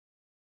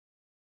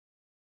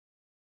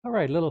All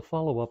right, little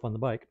follow-up on the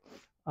bike.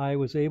 I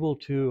was able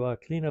to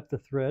clean up the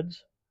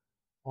threads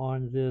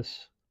on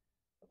this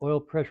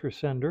oil pressure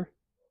sender.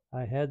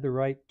 I had the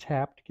right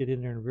tap to get in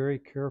there and very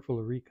careful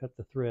to recut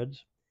the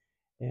threads.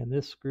 And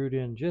this screwed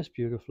in just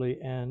beautifully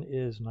and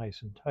is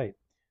nice and tight.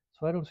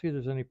 So I don't see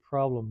there's any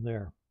problem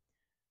there.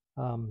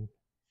 Um,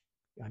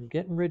 I'm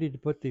getting ready to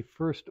put the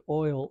first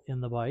oil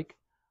in the bike.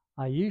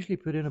 I usually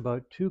put in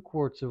about 2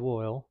 quarts of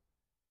oil,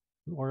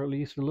 or at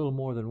least a little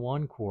more than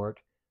 1 quart,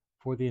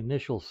 for the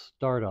initial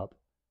startup.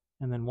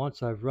 And then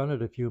once I've run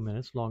it a few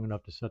minutes, long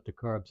enough to set the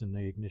carbs and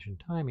the ignition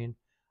timing,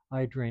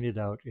 I drain it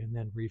out and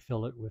then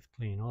refill it with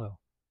clean oil.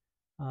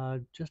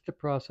 Just a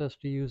process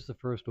to use the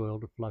first oil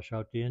to flush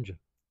out the engine.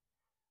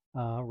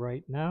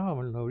 Right now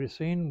I'm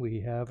noticing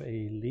we have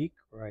a leak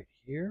right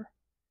here.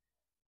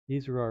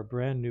 These are our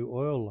brand new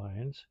oil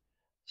lines.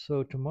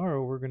 So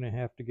tomorrow we're going to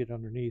have to get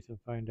underneath and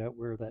find out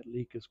where that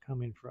leak is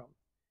coming from.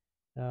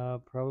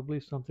 Probably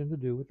something to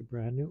do with the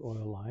brand new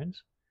oil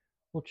lines.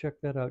 We'll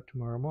check that out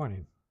tomorrow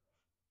morning.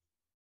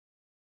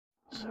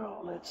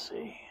 So let's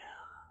see.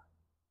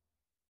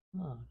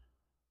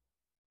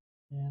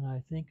 And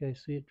I think I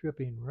see it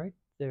dripping right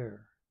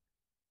there.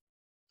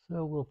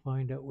 So we'll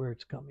find out where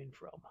it's coming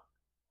from.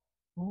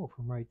 Oh,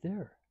 from right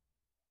there.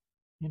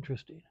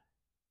 Interesting.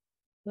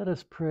 Let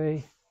us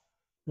pray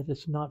that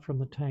it's not from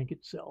the tank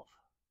itself.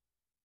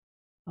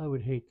 I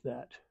would hate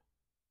that.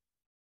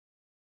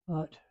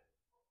 But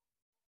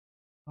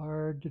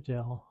hard to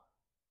tell.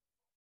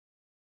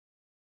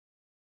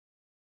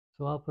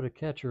 So I'll put a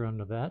catcher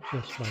under that,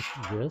 just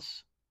like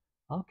this.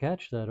 I'll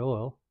catch that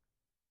oil.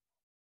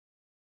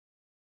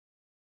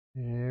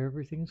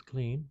 Everything's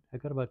clean. I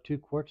got about 2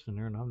 quarts in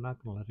there, and I'm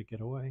not going to let it get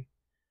away.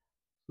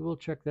 So we'll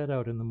check that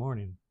out in the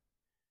morning.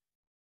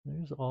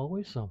 There's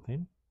always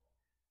something.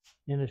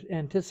 In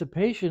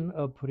anticipation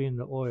of putting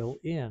the oil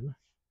in,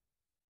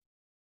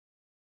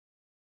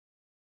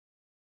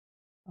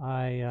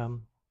 I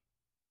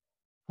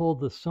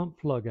pulled the sump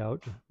plug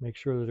out to make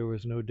sure that there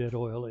was no dead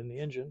oil in the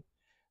engine.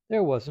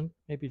 There wasn't,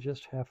 maybe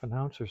just half an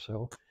ounce or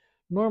so.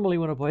 Normally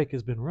when a bike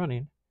has been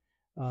running,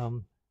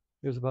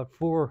 there's about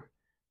 4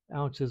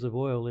 ounces of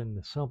oil in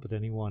the sump at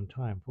any one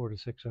time, 4 to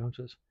 6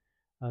 ounces.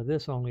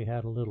 This only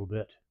had a little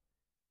bit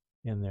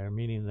in there,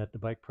 meaning that the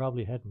bike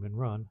probably hadn't been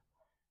run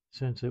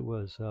since it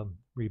was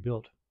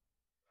rebuilt.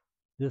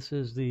 This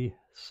is the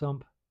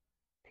sump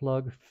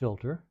plug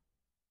filter.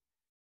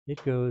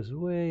 It goes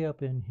way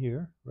up in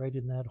here, right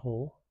in that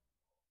hole.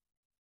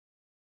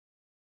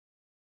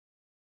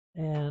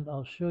 And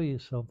I'll show you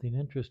something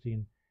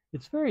interesting.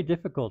 It's very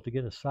difficult to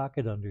get a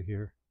socket under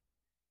here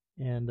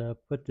and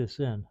put this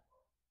in.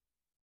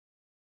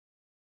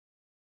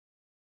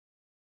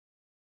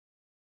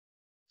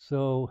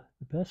 So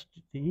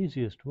the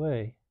easiest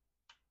way,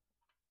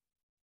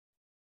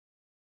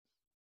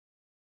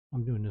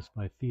 I'm doing this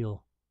by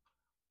feel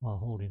while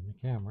holding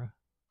the camera.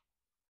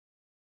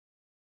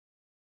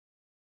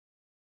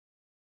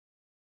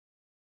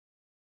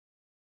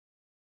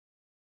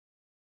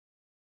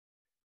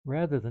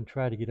 Rather than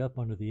try to get up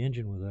under the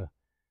engine with a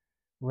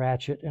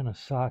ratchet and a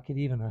socket,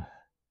 even a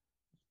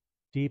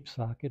deep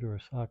socket or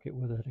a socket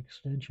with an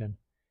extension,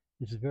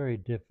 it's very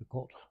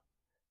difficult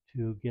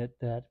to get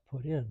that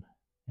put in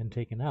and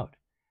taken out,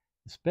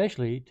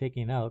 especially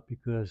taken out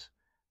because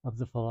of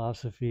the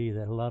philosophy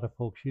that a lot of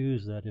folks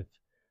use, that if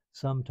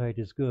some tight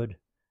is good,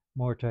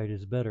 more tight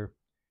is better,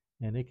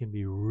 and it can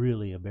be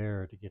really a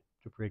bear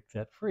to break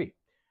that free.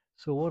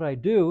 So what I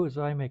do is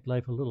I make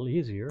life a little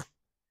easier.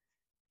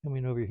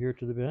 Coming over here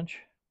to the bench,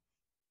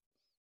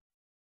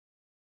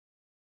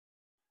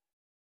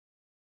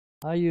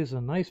 I use a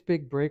nice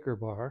big breaker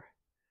bar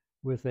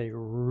with a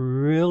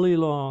really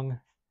long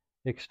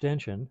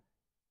extension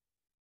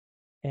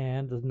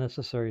and the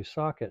necessary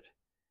socket.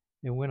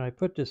 And when I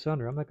put this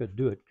under, I'm not going to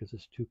do it because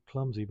it's too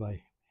clumsy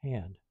by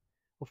hand.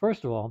 Well,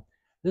 first of all,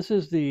 this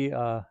is the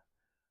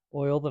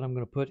oil that I'm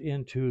going to put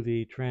into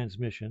the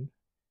transmission,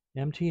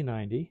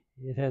 MT90.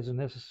 It has the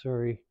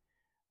necessary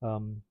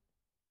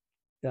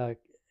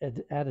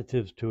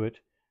additives to it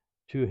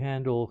to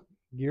handle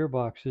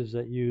gearboxes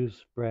that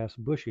use brass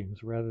bushings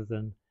rather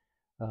than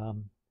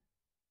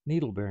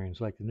needle bearings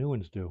like the new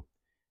ones do.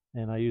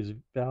 And I use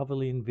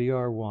Valvoline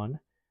VR1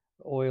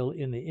 oil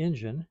in the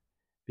engine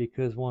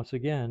because, once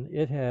again,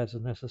 it has the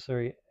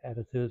necessary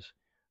additives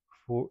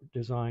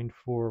designed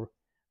for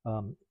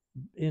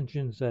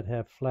engines that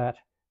have flat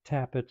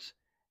tappets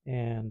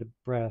and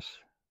bronze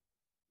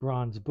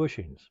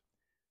bushings.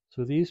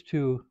 So these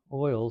two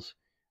oils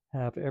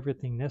have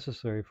everything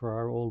necessary for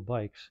our old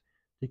bikes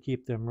to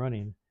keep them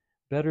running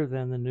better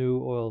than the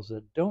new oils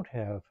that don't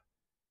have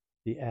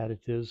the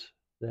additives,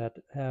 that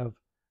have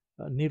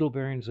needle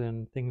bearings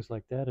and things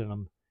like that in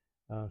them,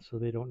 so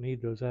they don't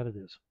need those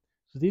additives.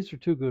 So these are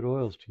 2 good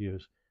oils to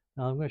use.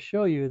 Now I'm going to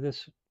show you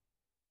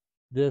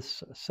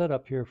this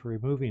setup here for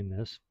removing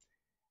this,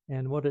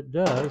 and what it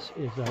does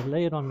is I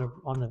lay it on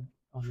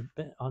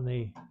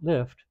the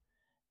lift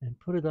and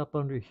put it up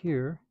under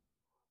here,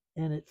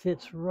 and it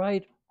fits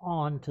right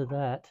onto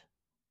that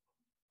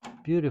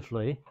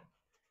beautifully.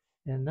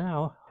 And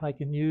now I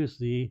can use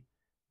the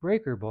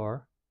breaker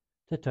bar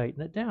to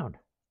tighten it down.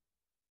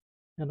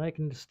 And I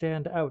can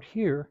stand out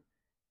here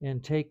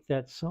and take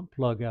that sump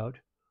plug out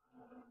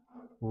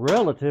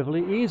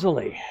relatively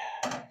easily.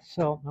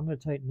 So I'm going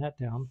to tighten that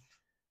down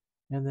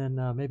and then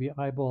maybe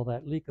eyeball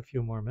that leak a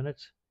few more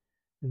minutes,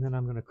 and then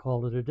I'm going to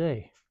call it a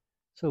day.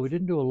 So we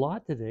didn't do a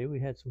lot today. We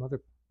had some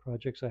other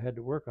projects I had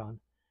to work on,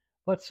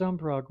 but some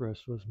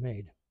progress was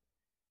made.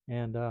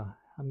 And I'm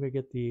going to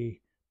get the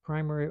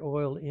primary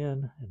oil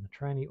in and the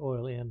tranny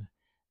oil in,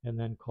 and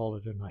then call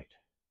it a night.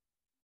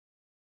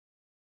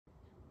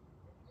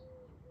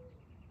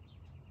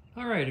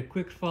 All right, a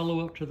quick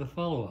follow-up to the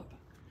follow-up.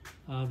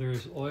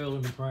 There's oil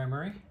in the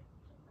primary.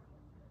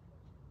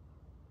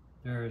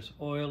 There's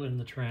oil in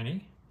the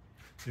tranny.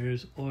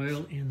 There's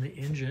oil in the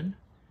engine.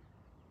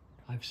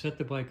 I've set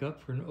the bike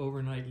up for an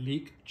overnight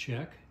leak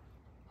check.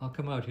 I'll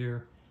come out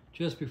here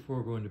just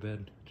before going to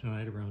bed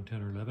tonight around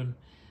 10 or 11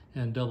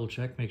 and double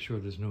check, make sure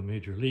there's no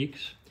major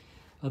leaks.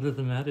 Other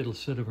than that, it'll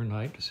sit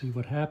overnight to see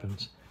what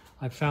happens.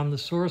 I found the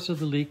source of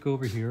the leak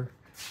over here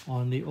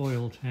on the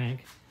oil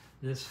tank.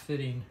 This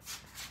fitting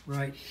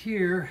right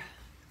here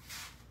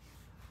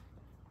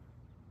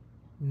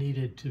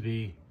needed to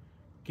be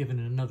given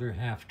another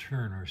half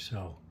turn or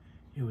so.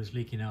 It was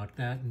leaking out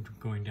that and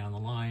going down the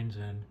lines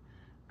and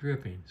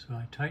dripping. So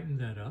I tightened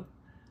that up.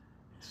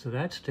 So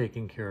that's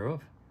taken care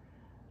of.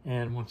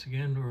 And once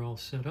again, we're all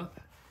set up.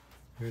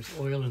 There's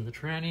oil in the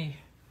tranny,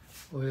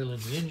 oil in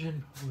the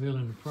engine, oil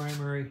in the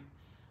primary.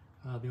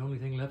 The only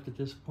thing left at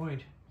this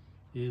point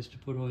is to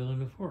put oil in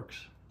the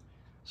forks.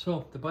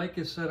 So the bike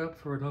is set up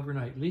for an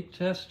overnight leak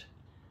test,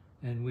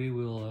 and we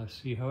will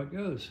see how it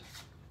goes.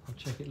 I'll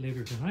check it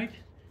later tonight,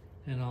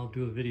 and I'll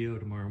do a video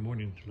tomorrow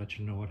morning to let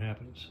you know what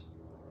happens.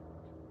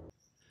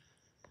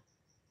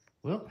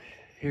 Well,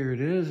 here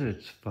it is.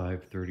 It's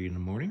 5:30 in the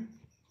morning.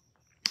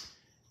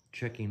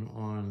 Checking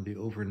on the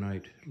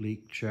overnight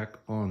leak check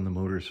on the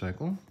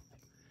motorcycle.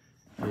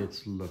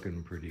 It's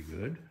looking pretty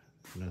good.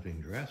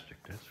 Nothing drastic,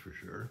 that's for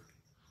sure.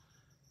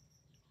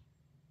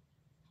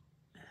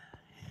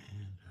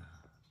 And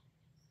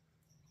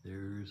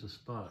there's a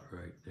spot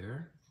right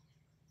there.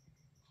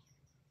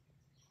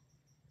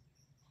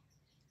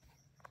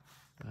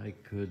 I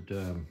could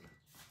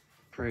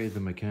pray the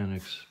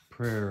mechanic's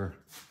prayer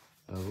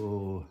of,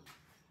 oh,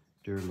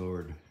 dear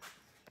Lord,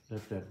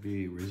 let that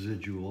be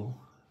residual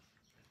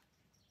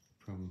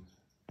from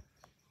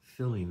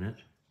filling it,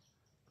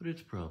 but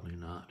it's probably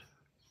not.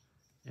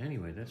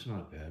 Anyway, that's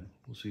not bad.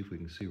 We'll see if we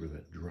can see where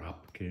that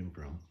drop came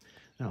from.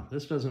 Now,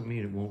 this doesn't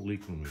mean it won't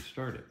leak when we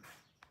start it.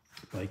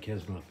 The bike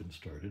has not been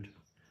started.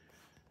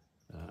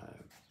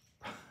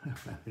 I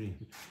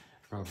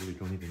probably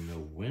don't even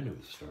know when it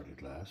was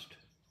started last.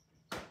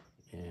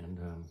 And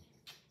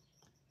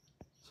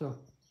so,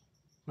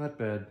 not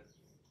bad.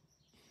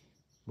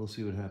 We'll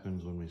see what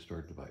happens when we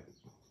start the bike.